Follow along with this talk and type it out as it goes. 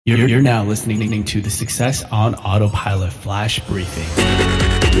You're now listening to the Success on Autopilot Flash Briefing.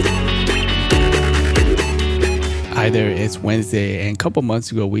 Hi there, it's Wednesday, and a couple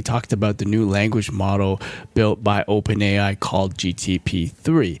months ago we talked about the new language model built by OpenAI called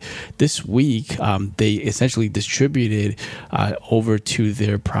GTP-3. This week, they essentially distributed over to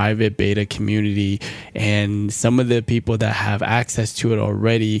their private beta community, and some of the people that have access to it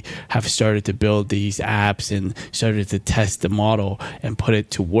already have started to build these apps and started to test the model and put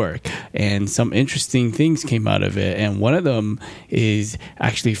it to work. And some interesting things came out of it, and one of them is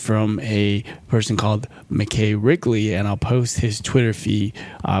actually from a person called McKay Wrigley, and I'll post his Twitter feed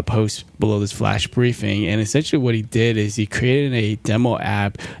post below this flash briefing. And essentially what he did is he created a demo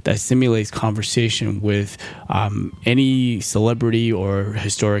app that simulates conversation with any celebrity or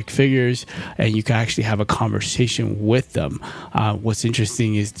historic figures, and you can actually have a conversation with them. What's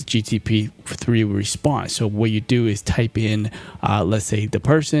interesting is the GTP-3 response. So what you do is type in, let's say, the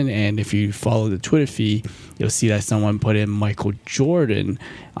person, and if you follow the Twitter feed, you'll see that someone put in Michael Jordan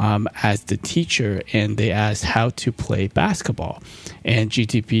as the teacher, and they asked how to play basketball. And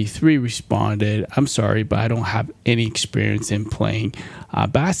GTP-3 responded, "I'm sorry, but I don't have any experience in playing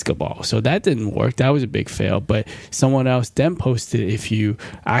basketball." So that didn't work. That was a big fail. But someone else then posted, if you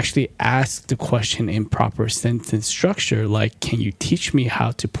actually ask the question in proper sentence structure, like, "Can you teach me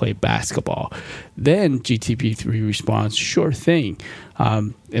how to play basketball?" Then GTP-3 responds, "Sure thing."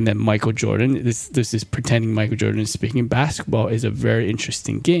 And then Michael Jordan, this is pretending Michael Jordan is speaking. "Basketball is a very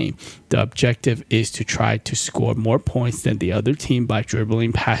interesting game. The objective is to try to score more points than the other team by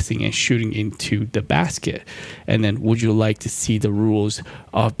dribbling, passing, and shooting into the basket." And then, "Would you like to see the rules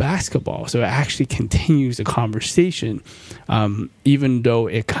of basketball?" So it actually continues the conversation, even though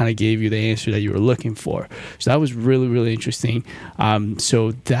it kind of gave you the answer that you were looking for. So that was really, really interesting.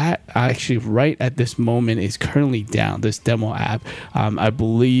 So that actually right at this moment is currently down, this demo app. I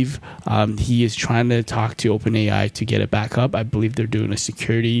believe he is trying to talk to OpenAI to get it back up. I believe they're doing a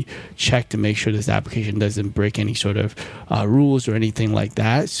security check to make sure this application doesn't break any sort of rules or anything like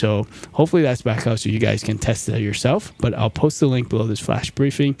that. So hopefully that's back up so you guys can test it yourself. But I'll post the link below this flash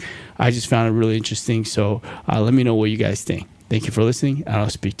briefing. I just found it really interesting. So let me know what you guys think. Thank you for listening, and I'll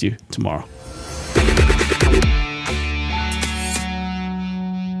speak to you tomorrow.